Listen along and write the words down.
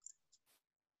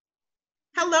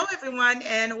Hello, everyone,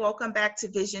 and welcome back to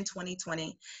Vision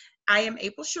 2020. I am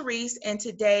April Sharice, and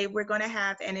today we're going to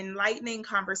have an enlightening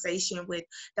conversation with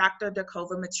Dr.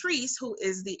 Dakova Matrice, who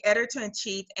is the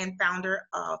editor-in-chief and founder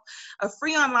of a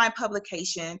free online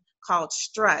publication called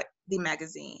Strut, the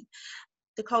magazine.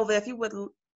 Dakova, if you would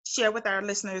share with our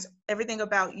listeners everything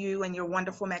about you and your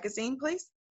wonderful magazine, please.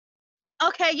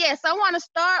 Okay, yes, I want to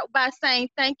start by saying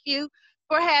thank you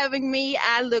for having me.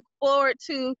 I look forward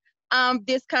to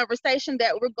this conversation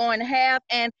that we're going to have,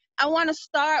 and I want to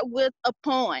start with a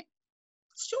poem.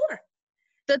 Sure.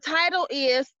 The title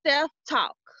is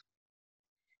Self-Talk.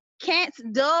 Can't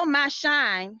dull my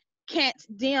shine, can't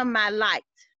dim my light,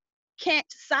 can't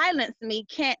silence me,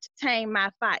 can't tame my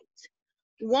fight.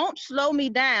 Won't slow me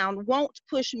down, won't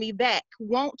push me back,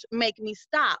 won't make me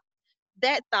stop.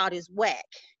 That thought is whack.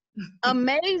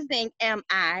 Amazing am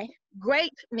I,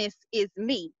 greatness is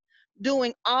me,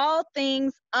 doing all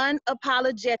things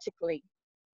unapologetically.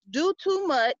 Do too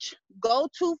much, go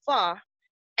too far,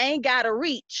 ain't gotta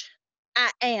reach,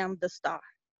 I am the star.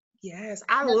 Yes,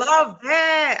 I love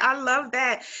that. I love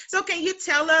that. So can you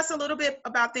tell us a little bit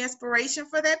about the inspiration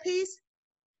for that piece?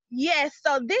 Yes,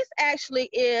 so this actually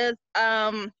is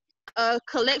a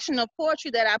collection of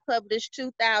poetry that I published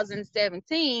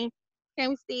 2017. Can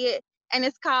we see it? And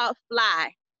it's called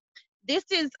Fly. This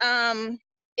is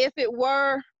if it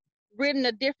were written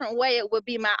a different way, it would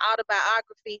be my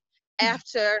autobiography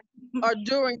after or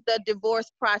during the divorce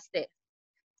process.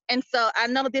 And so I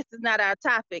know this is not our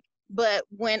topic, but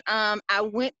when I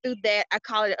went through that, I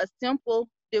call it a simple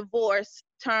divorce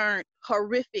turned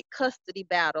horrific custody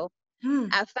battle. I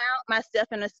found myself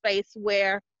in a space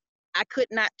where I could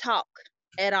not talk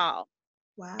at all.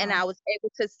 Wow. And I was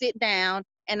able to sit down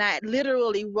and I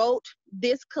literally wrote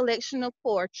this collection of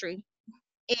poetry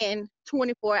in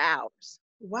 24 hours.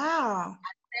 Wow.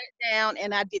 I sat down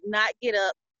and I did not get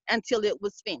up until it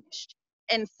was finished.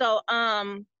 And so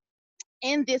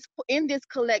in this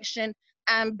collection,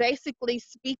 I'm basically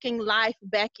speaking life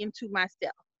back into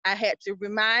myself. I had to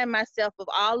remind myself of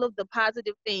all of the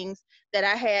positive things that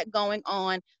I had going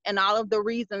on and all of the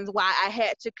reasons why I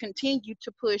had to continue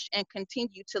to push and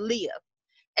continue to live.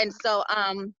 And so,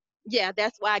 yeah,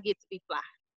 that's why I get to be Fly.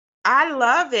 I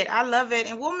love it. I love it.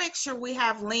 And we'll make sure we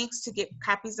have links to get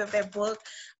copies of that book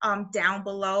down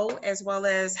below, as well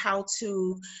as how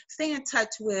to stay in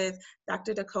touch with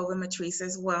Dr. Dakova Matrice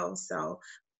as well. So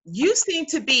you seem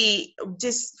to be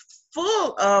just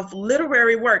full of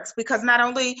literary works, because not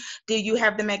only do you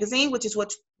have the magazine, which is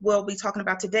what we'll be talking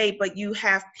about today, but you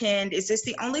have penned, is this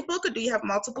the only book, or do you have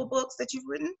multiple books that you've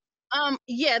written?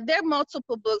 Yeah, there are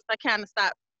multiple books. I kind of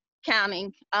stopped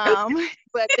counting,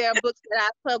 but there are books that I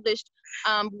published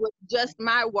with just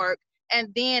my work, and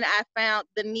then I found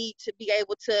the need to be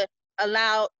able to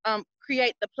allow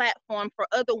create the platform for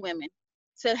other women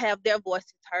to have their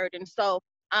voices heard. And so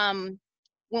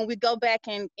when we go back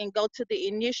and go to the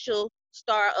initial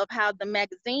start of how the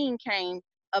magazine came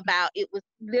about, it was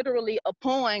literally a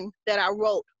poem that I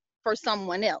wrote for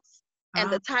someone else, and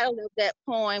the title of that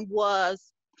poem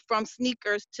was From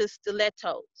Sneakers to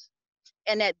Stilettos.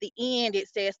 And at the end, it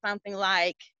says something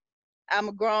like, I'm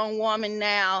a grown woman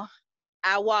now.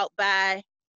 I walk by,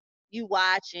 you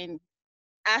watch, and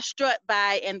I strut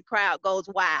by, and the crowd goes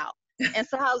wild. And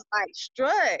so I was like,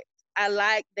 strut. I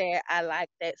like that. I like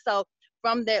that. So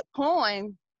from that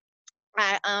poem,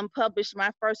 I published my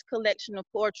first collection of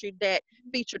poetry that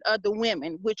featured other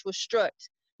women, which was Strut,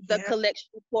 the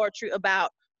collection of poetry about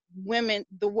women,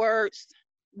 the words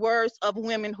of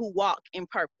women who walk in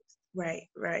purpose. Right,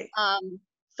 right.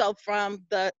 So from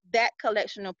that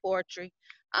collection of poetry,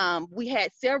 we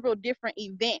had several different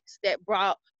events that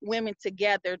brought women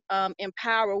together,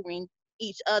 empowering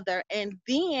each other. And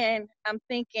then I'm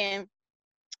thinking,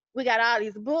 we got all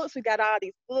these books,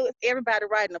 everybody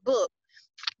writing a book.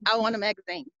 I want a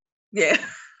magazine. Yeah.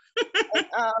 And,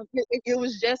 it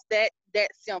was just that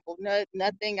simple.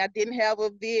 Nothing. I didn't have a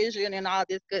vision and all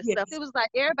this good stuff. It was like,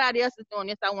 everybody else is doing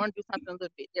this, I want to do something a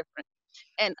little bit different.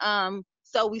 And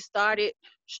so we started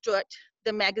Strut,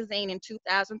 the magazine, in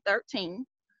 2013.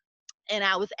 And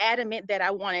I was adamant that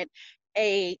I wanted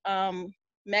a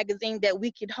magazine that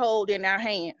we could hold in our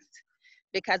hands,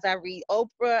 because I read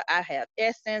Oprah, I have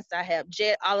Essence, I have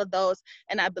Jet, all of those,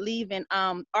 and I believe in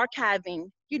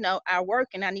archiving, our work,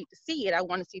 and I need to see it. I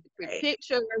want to see the pretty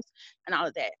pictures and all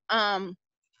of that.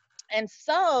 And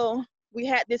so we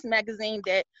had this magazine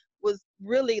that was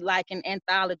really like an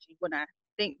anthology when I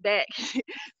think back,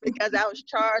 because I was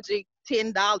charging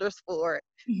 $10 for it.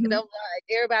 And I'm like,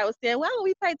 everybody was saying, well,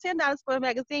 we pay $10 for a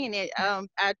magazine. And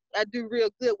I do real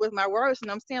good with my words,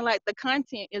 and I'm saying, like, the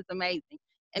content is amazing.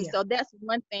 And so that's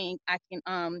one thing I can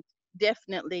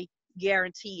definitely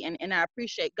guarantee. And I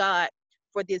appreciate God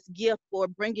for this gift, for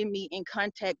bringing me in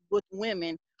contact with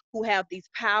women who have these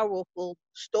powerful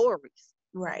stories.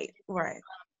 Right, right.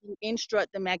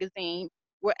 Instruct the magazine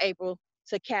were able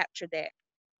to capture that.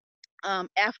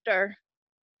 After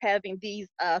having these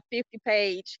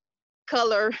 50-page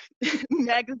color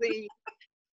magazines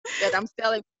that I'm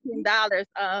selling for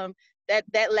 $10,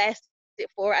 that lasted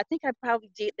for, I think I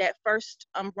probably did that first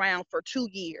round for 2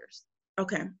 years.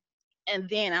 Okay. And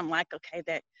then I'm like, okay,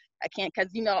 that I can't,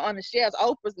 because on the shelves,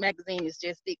 Oprah's magazine is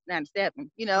just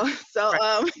 $6.97, so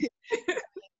Right.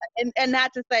 and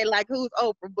not to say like who's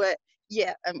Oprah, but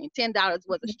yeah, I mean $10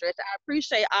 was a stretch. I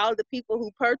appreciate all the people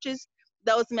who purchased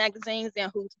those magazines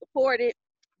and who supported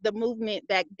the movement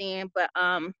back then, but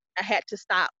I had to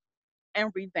stop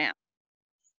and revamp.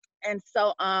 And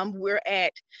so we're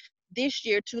at this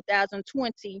year,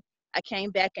 2020. I came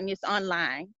back and it's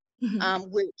online,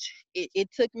 which it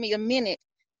took me a minute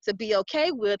to be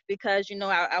okay with, because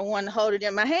I want to hold it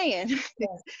in my hand.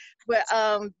 But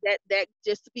that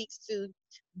just speaks to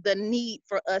the need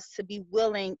for us to be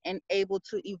willing and able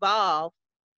to evolve,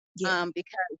 because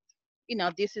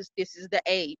this is the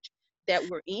age that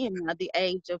we're in now, the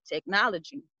age of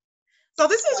technology. So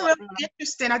this is really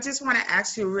interesting. I just want to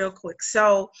ask you real quick.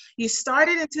 So you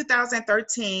started in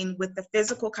 2013 with the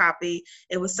physical copy.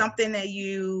 It was something that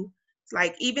you,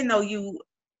 like, even though you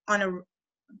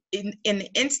in the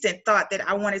instant thought that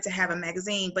I wanted to have a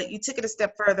magazine, but you took it a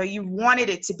step further. You wanted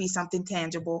it to be something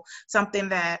tangible, something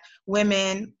that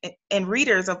women and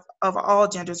readers of all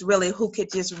genders really, who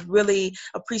could just really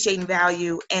appreciate and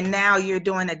value. And now you're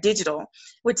doing a digital,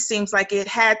 which seems like it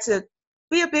had to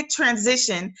be a big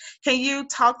transition. Can you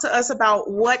talk to us about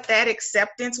what that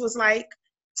acceptance was like,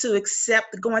 to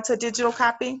accept going to a digital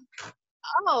copy?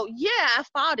 Oh yeah, I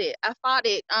fought it.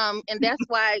 And that's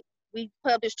why we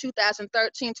published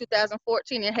 2013,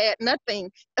 2014, and had nothing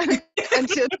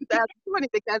until 2020,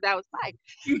 because I was like,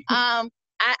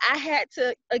 I had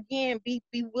to again be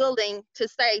willing to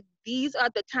say these are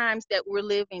the times that we're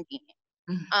living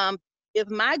in. If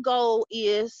my goal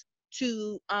is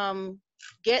to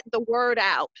get the word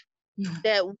out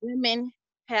that women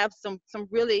have some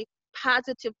really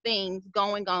positive things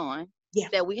going on,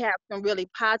 that we have some really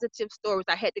positive stories,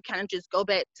 I had to kind of just go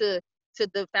back to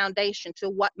the foundation, to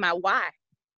what my why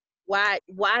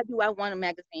do I want a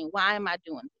magazine? Why am I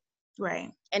doing this?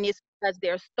 Right. And it's because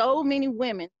there's so many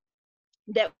women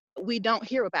that we don't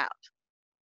hear about.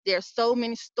 There's so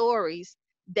many stories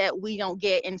that we don't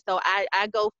get, and so I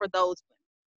go for those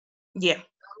women. Yeah.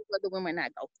 Those are the women I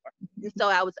go for. And so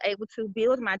I was able to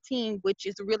build my team, which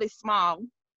is really small,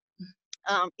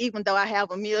 even though I have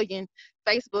 1 million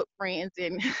Facebook friends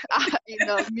and a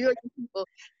million people.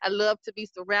 I love to be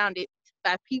surrounded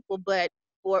by people, but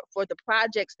for the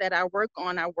projects that I work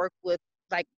on, I work with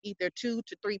like either 2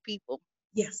 to 3 people.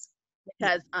 Yes.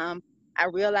 Because I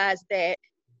realized that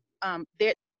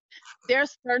there are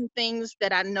certain things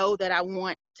that I know that I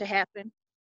want to happen,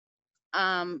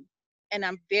 and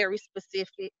I'm very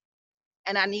specific,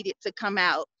 and I need it to come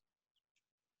out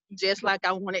just like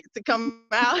I want it to come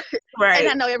out. Right. And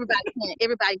I know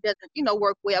everybody doesn't,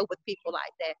 work well with people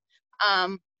like that.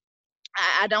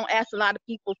 I don't ask a lot of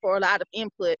people for a lot of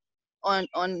input on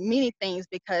many things,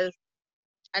 because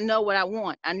I know what I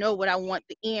want. I know what I want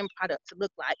the end product to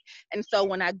look like. And so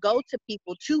when I go to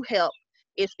people to help,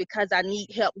 it's because I need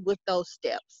help with those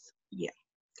steps. Yeah,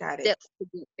 got it. Steps to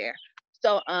get there.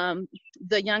 So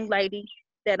the young lady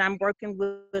that I'm working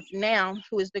with now,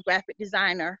 who is the graphic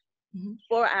designer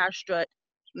for our Strut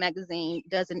magazine,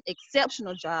 does an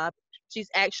exceptional job. She's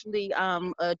actually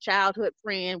a childhood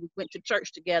friend. We went to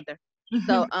church together.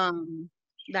 So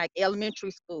like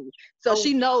elementary school. So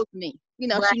she knows me.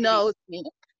 Right. She knows me.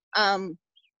 And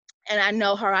I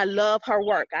know her. I love her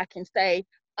work. I can say,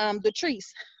 Latrice,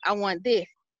 I want this.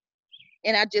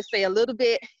 And I just say a little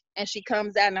bit, and she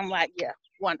comes out, and I'm like, yeah,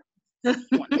 wonderful.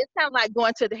 It's kind of like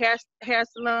going to the hair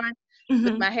salon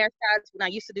with my hairstyles when I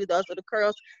used to do those little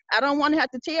curls. I don't want to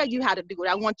have to tell you how to do it.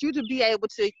 I want you to be able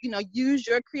to, use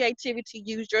your creativity,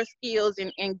 use your skills,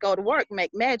 and go to work,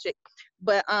 make magic.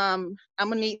 But I'm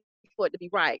gonna need for it to be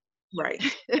right. Right.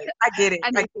 I get it.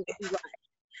 I need it to be right.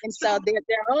 And so they're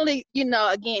only,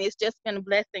 again, it's just been a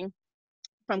blessing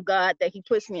from God that He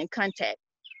puts me in contact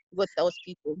with those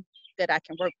people that I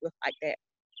can work with like that.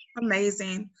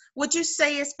 Amazing. Would you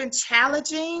say it's been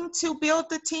challenging to build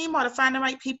the team, or to find the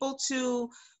right people to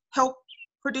help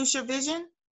produce your vision?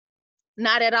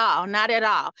 Not at all. Not at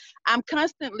all. I'm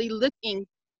constantly looking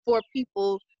for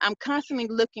people. I'm constantly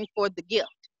looking for the gift.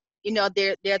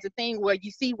 There's a thing where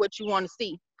you see what you want to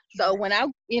see. So when I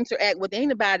interact with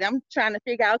anybody, I'm trying to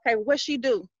figure out, okay, what she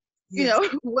do? You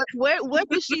Yes. know, what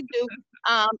does she do?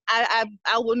 I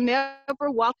will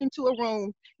never walk into a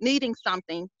room needing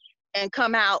something and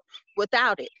come out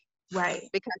without it, Right.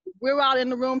 because if we're all in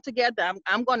the room together,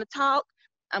 I'm going to talk,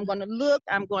 I'm going to look,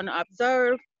 I'm going to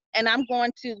observe, and I'm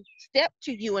going to step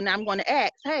to you and I'm going to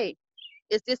ask, hey,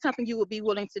 is this something you would be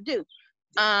willing to do?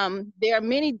 There are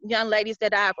many young ladies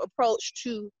that I've approached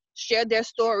to share their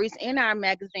stories in our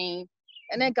magazine,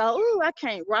 and they go, "Ooh, I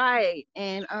can't write,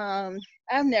 and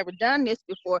I've never done this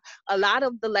before." A lot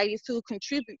of the ladies who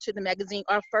contribute to the magazine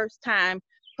are first-time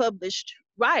published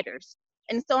writers,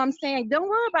 and so I'm saying, don't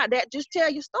worry about that. Just tell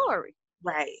your story.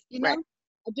 Right. You Right.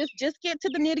 know, just get to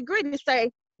the nitty-gritty.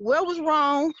 Say what was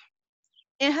wrong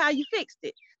and how you fixed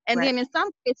it. And Right. then in some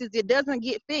cases, it doesn't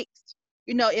get fixed,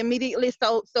 immediately.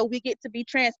 So we get to be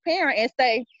transparent and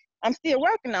say, I'm still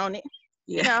working on it,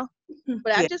 Yeah.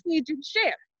 but I Yeah. just need you to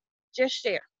share. Just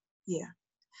share. Yeah.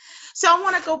 So I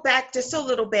want to go back just a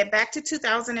little bit, back to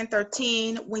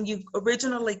 2013 when you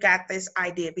originally got this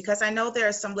idea, because I know there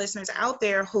are some listeners out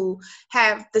there who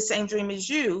have the same dream as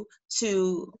you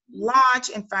to launch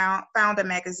and found a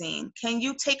magazine. Can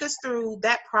you take us through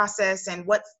that process and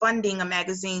what funding a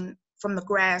magazine from the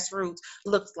grassroots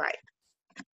looks like?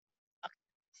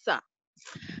 So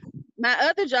my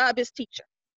other job is teacher.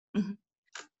 Mhm.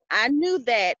 I knew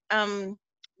that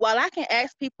while I can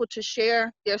ask people to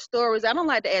share their stories, I don't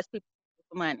like to ask people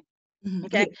for money. Mhm.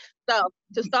 Okay. So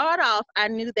to start off, I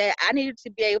knew that I needed to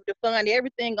be able to fund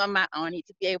everything on my own. I need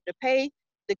to be able to pay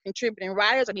the contributing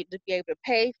writers. I need to be able to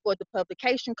pay for the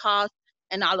publication costs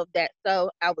and all of that. So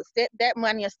I would set that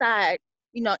money aside,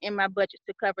 in my budget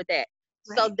to cover that.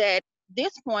 So Right. that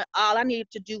this point, all I needed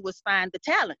to do was find the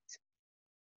talent.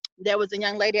 There was a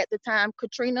young lady at the time,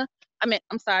 Katandra,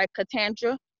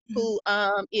 Mhm. who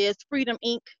is Freedom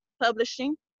Inc.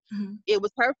 Publishing. Mhm. It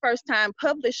was her first time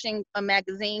publishing a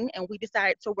magazine, and we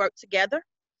decided to work together.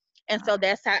 And so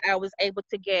that's how I was able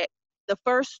to get the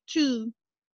first 2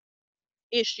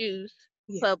 issues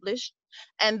Yeah. published.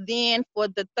 And then for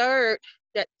the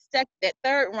that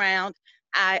third round,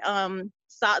 I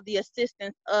sought the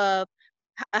assistance of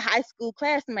a high school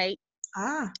classmate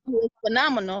Ah. who is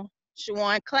phenomenal,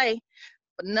 Shawan Clay,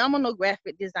 phenomenal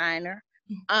graphic designer.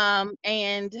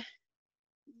 And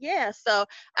yeah, so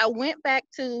I went back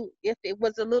to, if it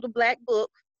was a little black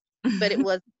book, but it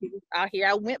was out here.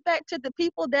 I went back to the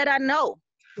people that I know,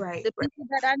 Right. the Right. people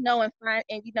that I know, and find,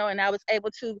 and I was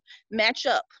able to match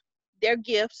up their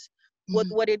gifts with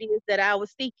Mhm. what it is that I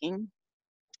was seeking.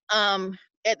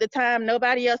 At the time,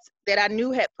 nobody else that I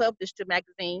knew had published a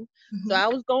magazine, so Mhm. I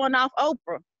was going off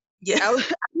Oprah. Yeah. I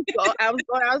was, I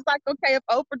was like, okay, if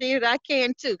Oprah did it, I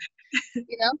can too,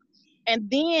 you know. And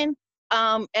then,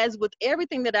 as with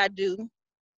everything that I do,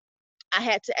 I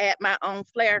had to add my own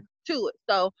flair to it.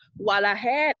 So while I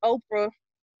had Oprah,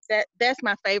 that's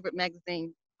my favorite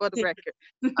magazine for the record.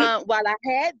 While I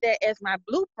had that as my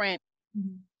blueprint,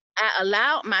 Mhm. I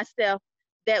allowed myself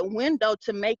that window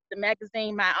to make the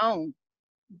magazine my own,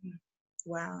 Mhm.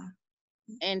 Wow.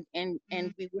 and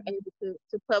we were able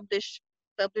to publish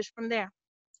from there.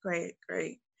 Great,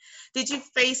 great. Did you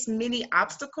face many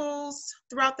obstacles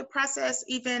throughout the process,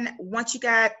 even once you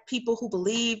got people who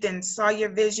believed and saw your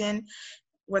vision?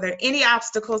 Were there any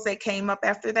obstacles that came up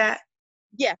after that?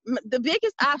 Yeah, the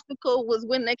biggest obstacle was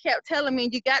when they kept telling me,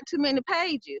 you got too many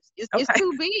pages. It's Okay.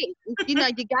 too big. You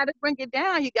got to bring it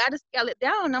down. You got to scale it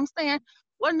down. And I'm saying,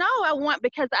 well, no, I want,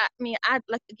 because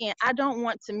I don't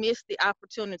want to miss the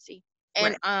opportunity.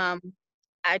 And Right.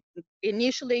 I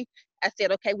initially I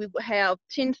said, okay, we will have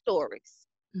 10 stories.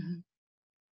 Mhm.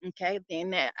 Okay,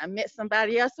 then I met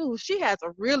somebody else who, she has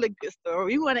a really good story.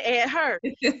 We want to add her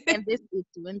and this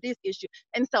issue and this issue.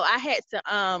 And so I had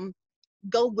to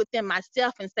go within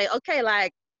myself and say, okay,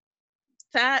 like,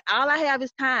 time, all I have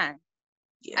is time. I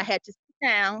Yeah. had to sit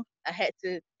down, I had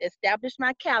to establish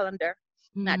my calendar,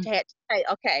 not Mhm. to have to say,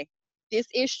 okay, this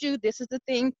issue, this is the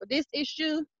thing for this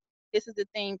issue, this is the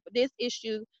thing for this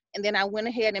issue. And then I went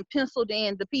ahead and penciled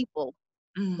in the people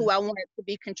Mhm. who I wanted to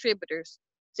be contributors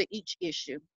to each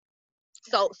issue.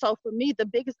 So for me, the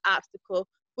biggest obstacle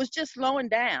was just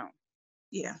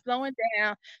Yeah. slowing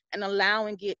down and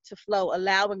allowing it to flow,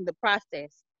 allowing the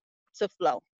process to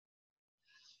flow.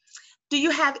 Do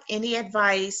you have any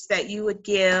advice that you would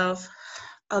give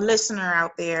a listener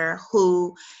out there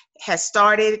who has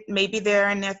started, maybe they're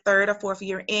in their 3rd or 4th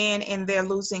year in, and they're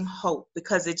losing hope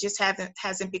because it just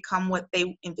hasn't become what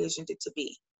they envisioned it to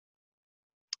be?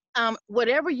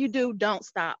 Whatever you do, don't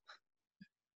stop.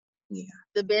 Yeah.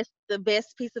 The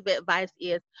best piece of advice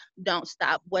is don't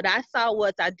stop. What I saw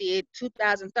was I did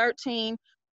 2013,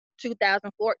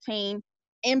 2014.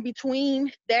 In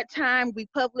between that time, we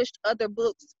published other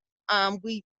books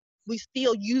We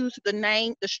still use the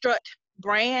name, the Strut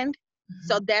brand.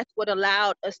 So that's what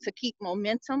allowed us to keep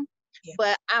momentum. Yeah.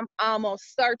 But I'm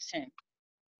almost certain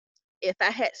if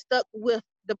I had stuck with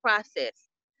the process,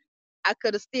 I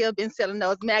could have still been selling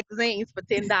those magazines for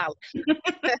 $10.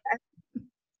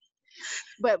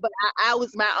 but I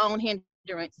was my own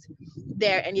hindrance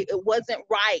there, and it wasn't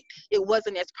right. It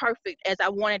wasn't as perfect as I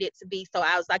wanted it to be. So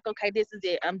I was like, okay, this is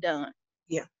it. I'm done.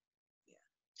 Yeah.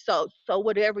 So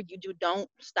whatever you do, don't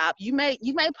stop. You may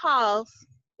pause.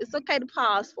 It's okay to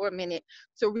pause for a minute,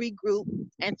 to regroup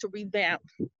and to revamp,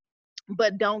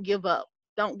 but don't give up.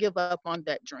 Don't give up on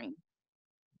that dream.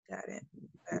 Got it.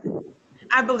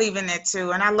 I believe in it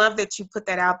too. And I love that you put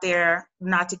that out there,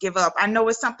 not to give up. I know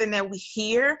it's something that we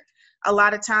hear a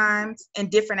lot of times in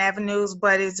different avenues,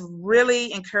 but it's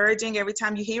really encouraging every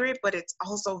time you hear it, but it's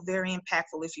also very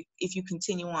impactful if you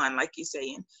continue on, like you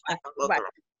say, and follow Right.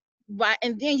 through. Right.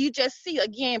 And then you just see,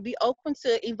 again, be open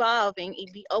to evolving,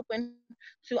 be open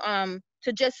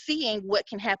to just seeing what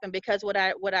can happen, because what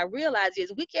I realize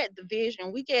is we get the vision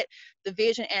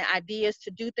and ideas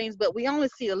to do things, but we only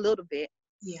see a little bit.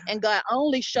 Yeah. And God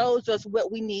only shows us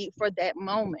what we need for that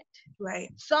moment. Right.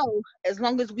 So as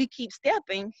long as we keep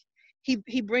stepping,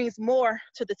 he brings more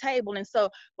to the table. And so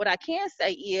what I can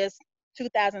say is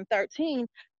 2013,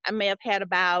 I may have had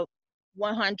about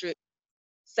 100,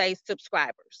 say,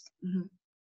 subscribers.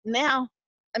 Now,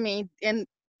 I mean, and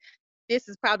this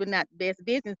is probably not the best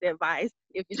business advice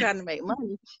if you're trying to make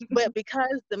money, but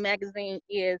because the magazine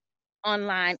is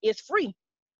online, it's free.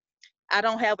 I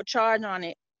don't have a charge on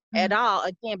it at all,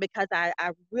 again, because I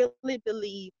really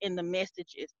believe in the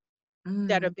messages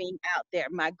that are being out there.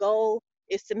 My goal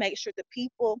is to make sure the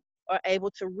people are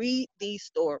able to read these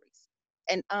stories.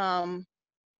 And I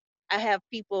have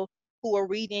people who are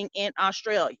reading in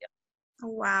Australia.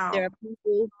 Wow. There are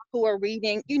people who are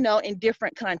reading, in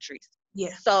different countries.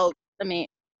 Yeah. So, I mean,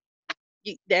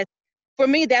 that for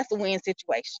me, that's a win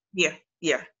situation. Yeah.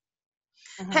 Yeah.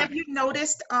 Have you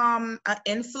noticed an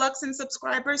influx in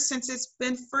subscribers since it's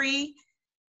been free,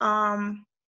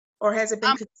 or has it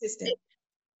been consistent?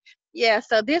 Yeah.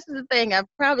 So this is the thing. I'm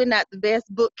probably not the best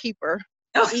bookkeeper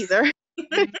either,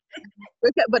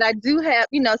 but I do have,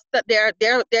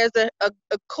 there's a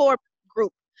core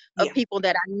group of people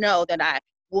that I know that I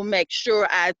will make sure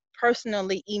I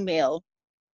personally email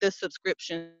the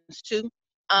subscriptions to,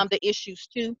 the issues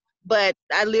to. But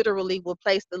I literally will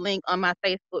place the link on my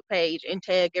Facebook page and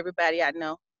tag everybody I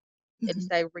know and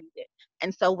say, read it.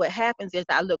 And so what happens is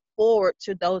I look forward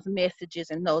to those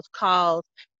messages and those calls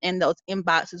and those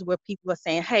inboxes where people are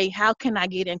saying, hey, how can I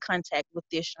get in contact with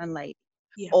this young lady?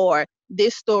 Yeah. Or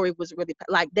this story was really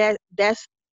like that. That's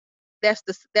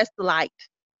the light,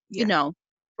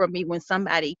 for me, when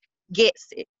somebody gets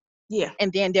it. Yeah.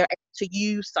 And then they're able to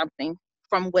use something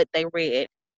from what they read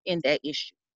in that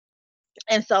issue.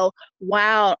 And so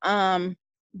while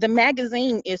the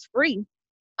magazine is free,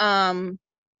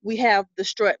 we have the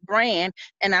Strut brand,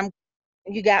 and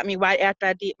you got me right after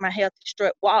I did my Healthy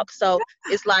Strut walk. So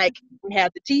it's like we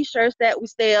have the t-shirts that we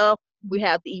sell, we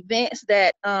have the events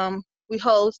that we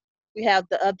host, we have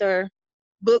the other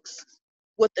books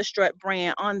with the Strut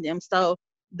brand on them. So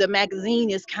the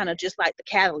magazine is kind of just like the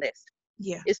catalyst.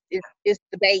 Yeah. It's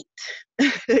the bait.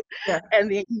 Yeah.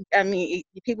 And then,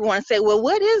 people want to say, well,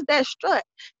 what is that Strut?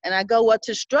 And I go, well,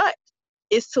 to strut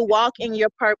is to walk in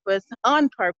your purpose, on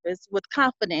purpose, with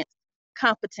confidence,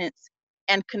 competence,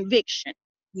 and conviction.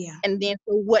 Yeah. And then,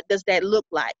 so what does that look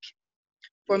like?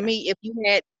 For me, if you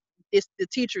had the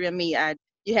teacher in me,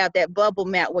 you have that bubble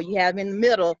mat where you have in the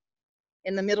middle.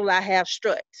 In the middle, I have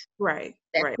Strut. Right.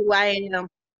 That's who I am.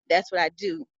 That's what I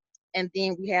do. And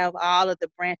then we have all of the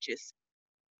branches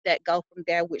that go from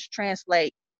there, which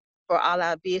translate for all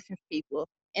our business people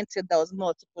into those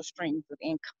multiple streams of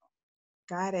income.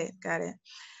 Got it.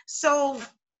 So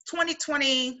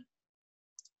 2020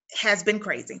 has been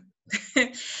crazy.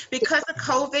 Because of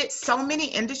COVID, so many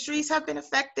industries have been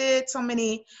affected. So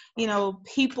many,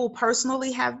 people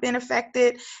personally have been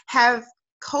affected. Has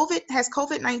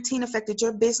COVID-19 affected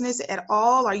your business at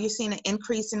all? Are you seeing an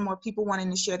increase in more people wanting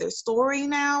to share their story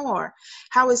now, or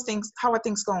how are things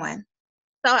going?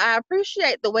 So I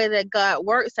appreciate the way that God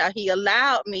works, how he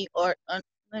allowed me, or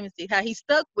let me see, how he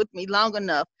stuck with me long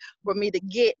enough for me to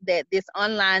get that this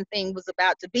online thing was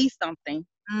about to be something,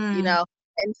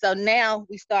 And so now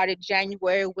we started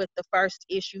January with the first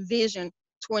issue, Vision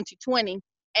 2020.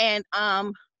 And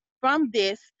from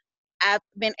this, I've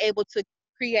been able to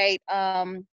create,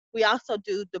 we also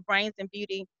do the Brains and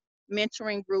Beauty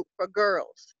mentoring group for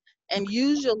girls. And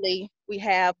usually we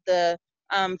have the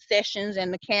sessions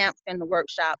and the camps and the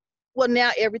workshops. Well,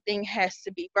 now everything has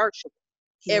to be virtual.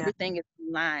 Yeah. Everything is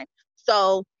online.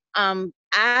 So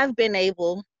I've been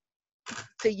able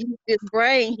to use this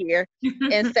brain here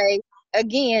and say,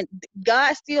 again,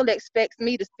 God still expects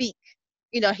me to speak.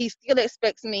 He still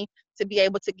expects me to be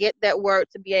able to get that word,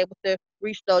 to be able to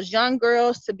reach those young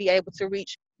girls, to be able to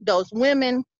reach those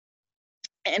women.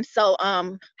 And so,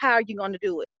 how are you going to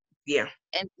do it? Yeah.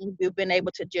 And we've been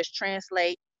able to just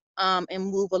translate and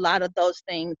move a lot of those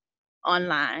things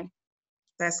online.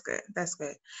 That's good. That's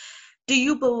good. Do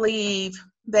you believe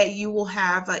that you will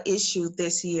have an issue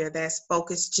this year that's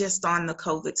focused just on the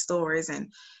COVID stories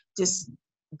and just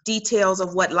details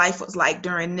of what life was like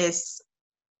during this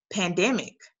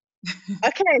pandemic?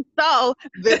 Okay, so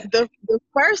the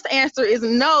first answer is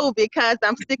no, because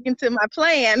I'm sticking to my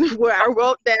plan where I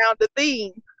wrote down the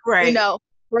theme, Right.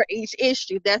 for each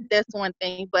issue. That's one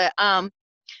thing. But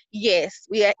yes,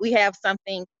 we have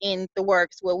something in the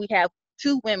works where we have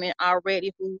 2 women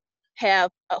already who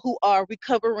are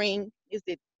recovering. Is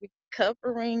it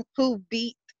recovering? Who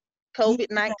beat Yeah.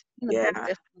 COVID-19? I believe Yeah.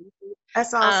 that's what it is.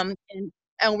 That's awesome. And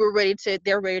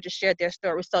they're ready to share their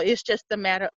story. So it's just a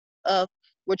matter of,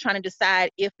 we're trying to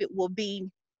decide if it will be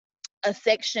a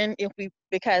section,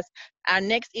 because our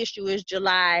next issue is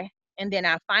July, and then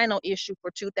our final issue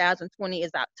for 2020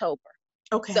 is October.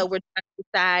 Okay. So we're trying to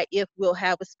decide if we'll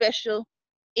have a special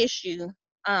issue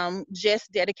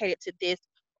just dedicated to this,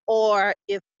 or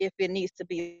if it needs to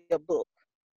be a book.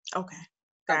 Okay.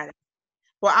 So Got it.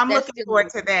 Well, I'm that's looking still forward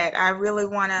to that. I really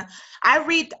want to. I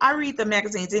read the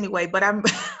magazines anyway, but I'm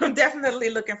I'm definitely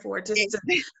looking forward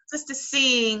just to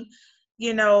seeing,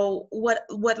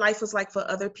 what life was like for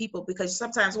other people, because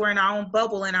sometimes we're in our own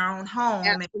bubble in our own home,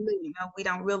 and absolutely. we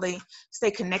don't really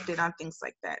stay connected on things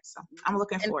like that. So I'm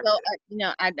looking And forward so,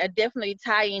 to I definitely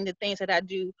tie in the things that I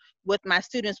do with my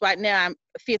students. Right now, I'm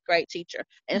a 5th grade teacher.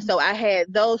 it. And so I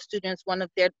had those students, one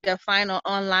of their final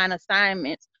online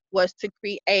assignments was to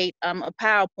create a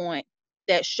PowerPoint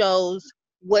that shows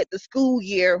what the school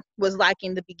year was like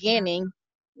in the beginning,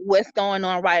 what's going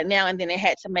on right now, and then they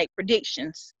had to make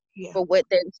predictions Yeah. for what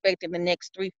they expect in the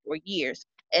next 3-4 years.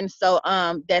 And so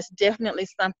that's definitely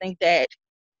something that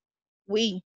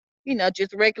we,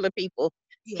 just regular people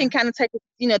Yeah. can kind of take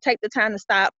the time to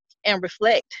stop and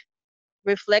reflect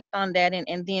on that,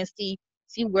 and then see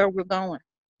where we're going.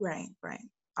 Right. Right.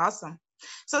 Awesome.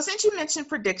 So since you mentioned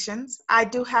predictions, I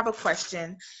do have a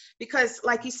question, because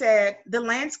like you said, the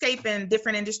landscape in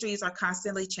different industries are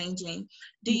constantly changing.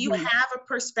 Do you Mhm. have a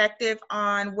perspective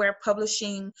on where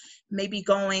publishing may be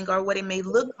going, or what it may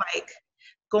look like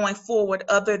going forward,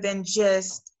 other than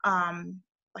just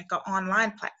like an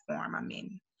online platform? I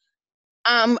mean,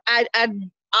 I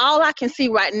all I can see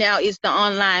right now is the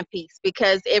online piece,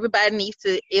 because everybody needs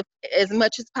to, if as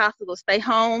much as possible, stay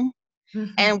home.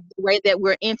 mhm, And the way that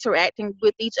we're interacting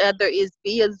with each other is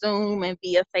via Zoom and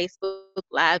via Facebook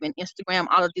Live and Instagram,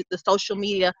 all of the social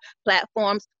media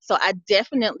platforms. So I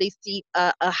definitely see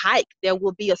a hike. There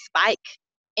will be a spike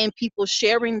in people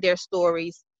sharing their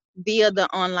stories via the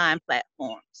online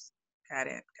platforms. got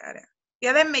it, got it.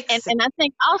 Yeah, that makes sense. And I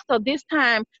think also this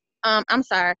time, I'm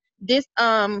sorry, this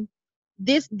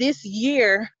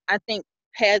year, I think,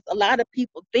 has a lot of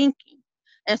people thinking.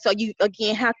 And so you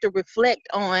again have to reflect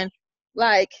on,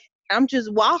 like, I'm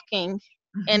just walking,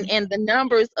 Mhm. and the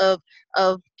numbers of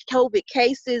COVID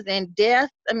cases and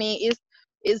deaths, I mean,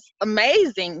 is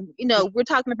amazing. We're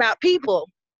talking about people,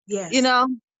 you Yes. know,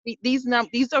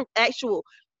 these are actual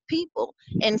people.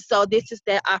 And so this is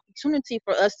that opportunity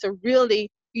for us to really,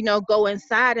 go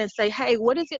inside and say, hey,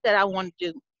 what is it that I want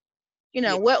to do?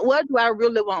 Yeah. What do I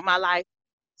really want my life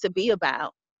to be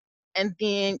about? And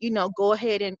then, go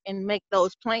ahead and make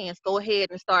those plans. Go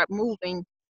ahead and start moving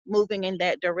in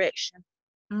that direction.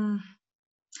 Mm.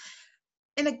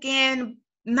 And again,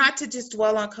 not to just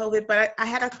dwell on COVID, but I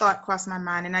had a thought cross my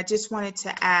mind, and I just wanted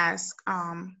to ask,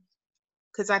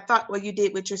 because I thought what you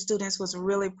did with your students was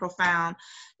really profound.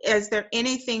 Is there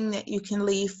anything that you can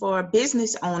leave for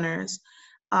business owners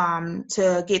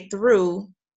to get through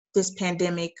this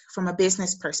pandemic from a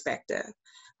business perspective?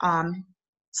 Um,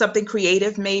 Something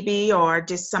creative, maybe, or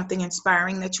just something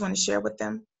inspiring that you want to share with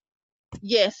them?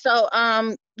 Yes. So,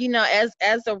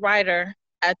 as a writer,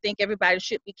 I think everybody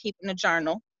should be keeping a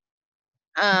journal.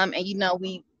 And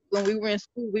we when we were in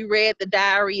school, we read the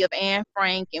Diary of Anne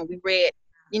Frank, and we read,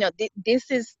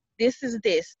 this is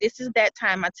that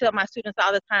time. I tell my students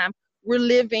all the time, we're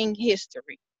living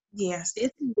history. Yes.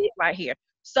 This is it right here.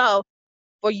 So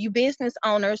for you business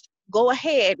owners, go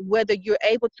ahead, whether you're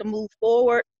able to move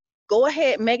forward, go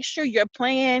ahead, make sure your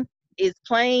plan is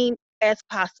plain as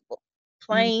possible, Mm.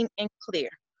 plain and clear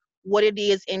what it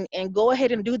is, and go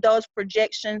ahead and do those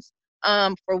projections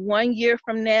for 1 year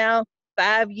from now,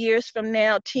 5 years from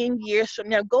now, 10 years from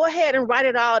now. Go ahead and write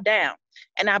it all down.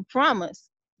 And I promise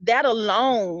that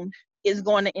alone is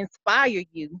going to inspire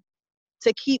you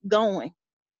to keep going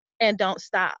and don't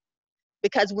stop.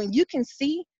 Because when you can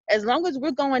see, as long as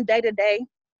we're going day to day,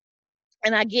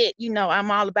 and I get,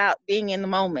 I'm all about being in the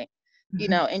moment,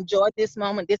 enjoy this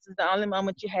moment. This is the only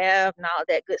moment you have and all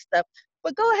that good stuff.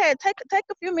 But go ahead, take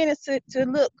a few minutes to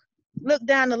look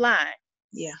down the line.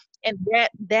 Yeah. And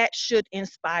that should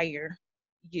inspire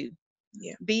you.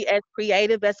 Yeah. Be as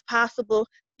creative as possible.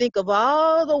 Think of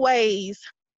all the ways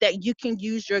that you can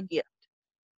use your gift.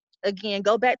 Again,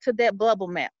 go back to that bubble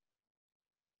map.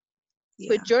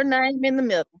 Yeah. Put your name in the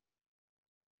middle.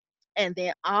 And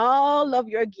then all of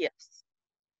your gifts.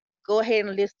 Go ahead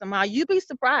and list them out. You'd be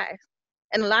surprised.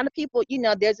 And a lot of people,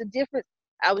 there's a difference.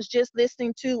 I was just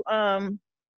listening to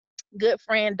good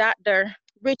friend Dr.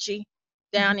 Richie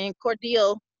down in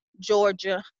Cordele,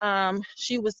 Georgia.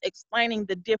 She was explaining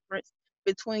the difference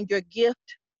between your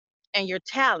gift and your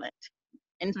talent.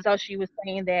 And so she was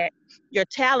saying that your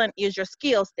talent is your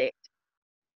skill set.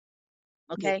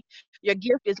 Okay? Yeah. Your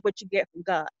gift is what you get from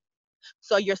God.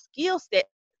 So your skill set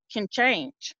can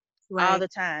change all the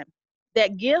time.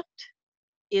 That gift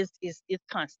is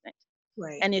constant.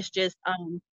 Right. And it's just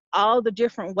all the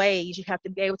different ways you have to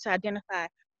be able to identify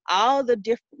all the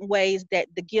different ways that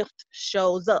the gift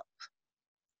shows up.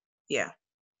 Yeah.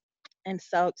 And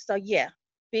so yeah,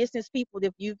 business people,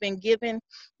 if you've been given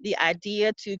the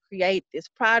idea to create this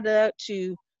product,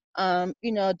 to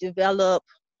develop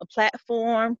a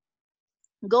platform,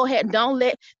 go ahead. Don't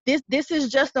let this is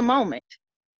just a moment.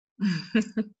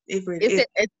 It's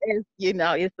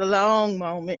a long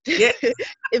moment. Yeah.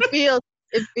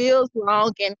 it feels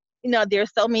long, and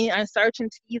there's so many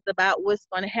uncertainties about what's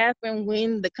going to happen,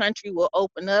 when the country will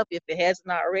open up, if it hasn't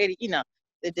already.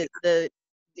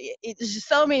 It's just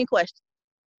so many questions.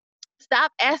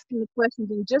 Stop asking the questions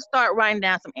and just start writing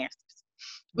down some answers.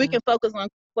 We can focus on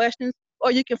questions,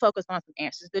 or you can focus on some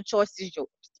answers. The choice is yours.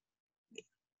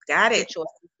 Got it.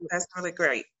 That's really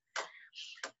great.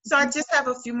 So I just have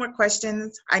a few more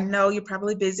questions. I know you're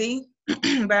probably busy,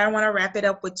 but I want to wrap it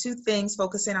up with two things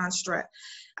focusing on Strut.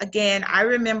 Again, I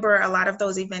remember a lot of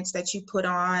those events that you put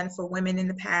on for women in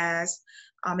the past.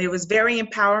 It was very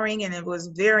empowering and it was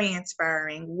very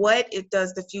inspiring. What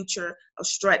does the future of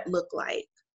Strut look like?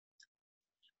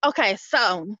 Okay,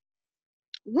 so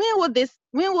when will this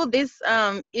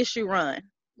issue run?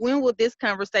 When will this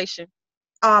conversation?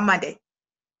 Monday.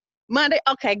 Monday?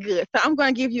 Okay, good. So I'm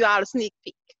going to give you all a sneak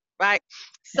peek, right?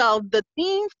 So the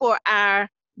theme for our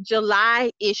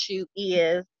July issue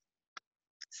is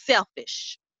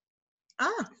selfish.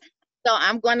 So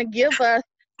I'm going to give us,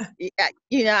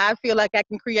 I feel like I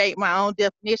can create my own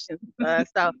definition.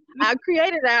 So I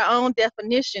created our own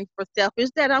definition for selfish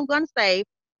that I'm going to say.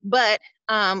 But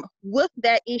with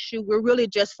that issue, we're really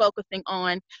just focusing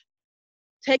on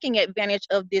taking advantage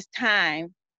of this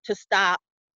time to stop,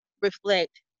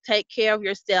 reflect, take care of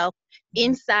yourself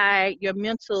inside your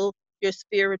mental, your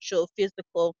spiritual,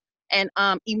 physical, and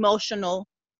emotional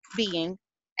being.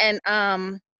 And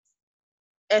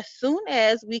as soon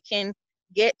as we can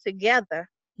get together,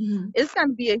 it's going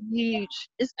to be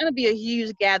a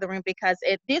huge gathering, because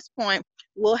at this point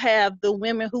we'll have the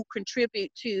women who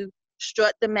contribute to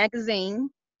Strut the magazine.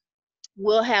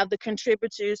 We'll have the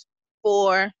contributors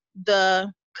for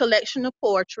the collection of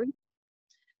poetry.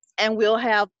 And we'll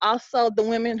have also the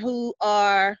women who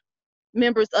are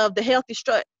members of the Healthy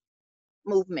Strut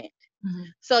movement.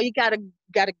 So you got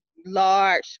a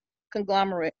large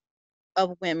conglomerate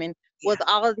of women with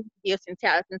all of these gifts and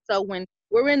talents. And so when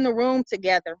we're in the room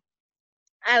together,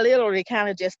 I literally kind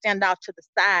of just stand off to the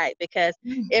side, because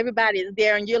everybody is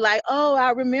there and you're like, oh,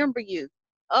 I remember you.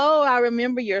 Oh, I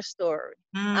remember your story.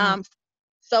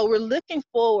 So we're looking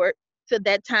forward to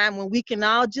that time when we can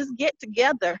all just get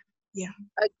together. Yeah.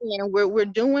 Again, we're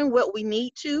doing what we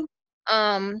need to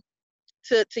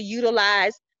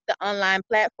utilize the online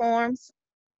platforms.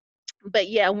 But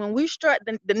yeah, when we Strut,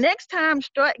 the next time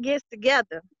Strut gets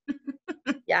together,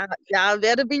 y'all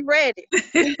better be ready.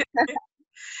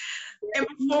 And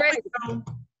before we go,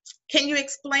 can you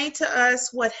explain to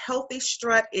us what Healthy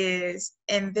Strut is,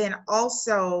 and then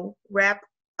also wrap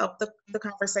up the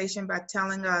conversation by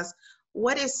telling us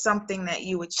what is something that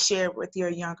you would share with your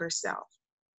younger self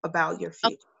about your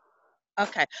future?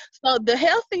 Okay, so the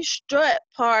Healthy Strut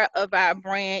part of our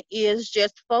brand is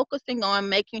just focusing on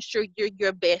making sure you're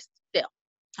your best self.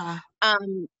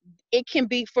 It can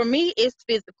be, for me, it's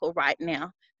physical right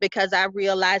now, because I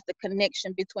realize the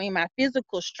connection between my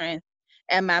physical strength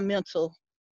and my mental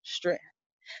strength.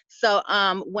 So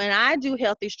when I do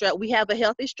Healthy Strut, we have a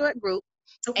Healthy Strut group,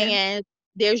 and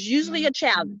There's usually a Mm-hmm.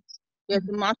 challenge. There's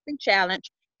a monthly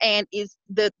challenge, and is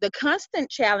the constant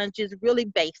challenge is really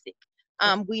basic.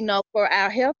 We know for our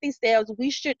healthy selves, we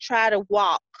should try to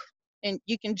walk. And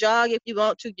you can jog if you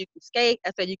want to. You can skate.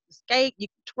 I said you can skate. You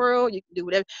can twirl. You can do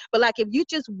whatever. But like if you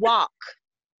just walk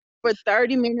for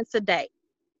 30 minutes a day,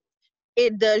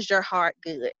 it does your heart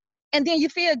good, and then you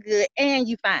feel good and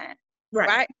you fine, Right.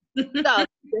 right? So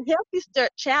the Healthy Start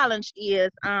Challenge is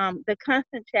the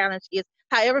constant challenge is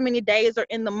however many days are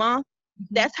in the month,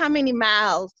 that's how many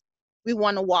miles we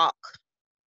want to walk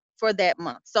for that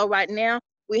month. So right now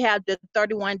we have the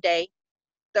 31-day,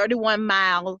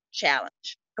 31-mile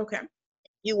challenge. Okay.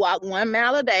 You walk 1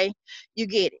 mile a day, you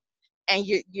get it, and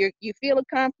you feel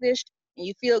accomplished, and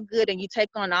you feel good, and you take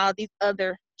on all these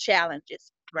other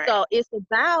challenges. Right. So it's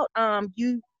about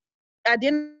you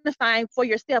identifying for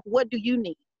yourself, what do you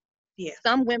need? Yeah.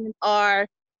 Some women are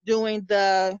doing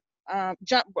the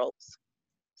jump ropes.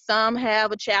 Some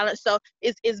have a challenge. So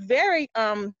it's very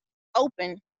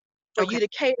open for Okay. you to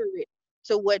cater it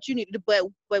to what you need to do,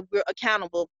 but we're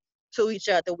accountable to each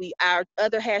other. Our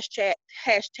other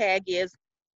hashtag is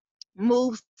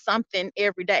move something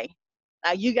every day.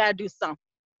 Like you gotta do something.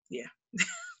 Yeah.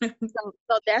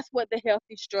 So that's what the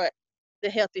Healthy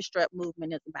Strut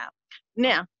movement is about.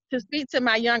 Now, to speak to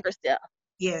my younger self,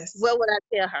 Yes. what would I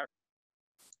tell her?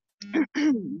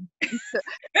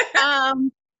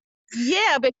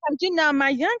 Yeah, because my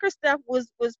younger self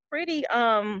was pretty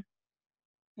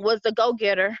was a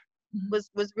go-getter, was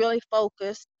really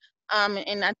focused,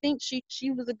 and I think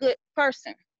she was a good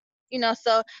person,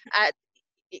 so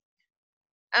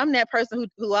I'm that person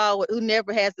who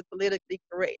never has the politically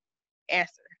correct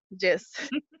answer, just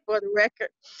for the record.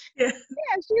 Yeah.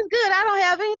 Yeah, she's good. I don't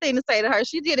have anything to say to her.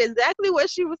 She did exactly what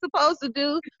she was supposed to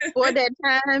do for that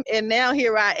time, and now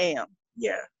here I am.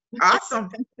 Yeah. Awesome.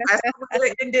 That's how we're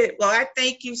going to end it. Well, I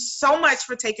thank you so much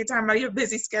for taking time out of your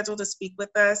busy schedule to speak with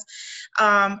us.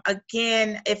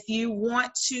 Again, if you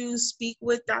want to speak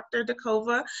with Dr.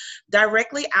 Dakova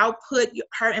directly, I'll put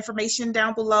her information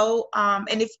down below.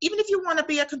 And even if you want to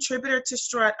be a contributor to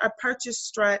Strut or purchase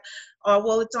Strut, or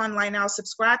well, it's online now,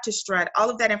 subscribe to Strut, all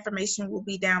of that information will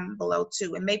be down below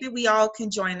too. And maybe we all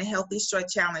can join the Healthy Strut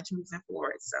Challenge moving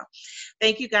forward. So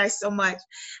thank you guys so much.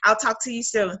 I'll talk to you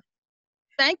soon.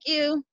 Thank you.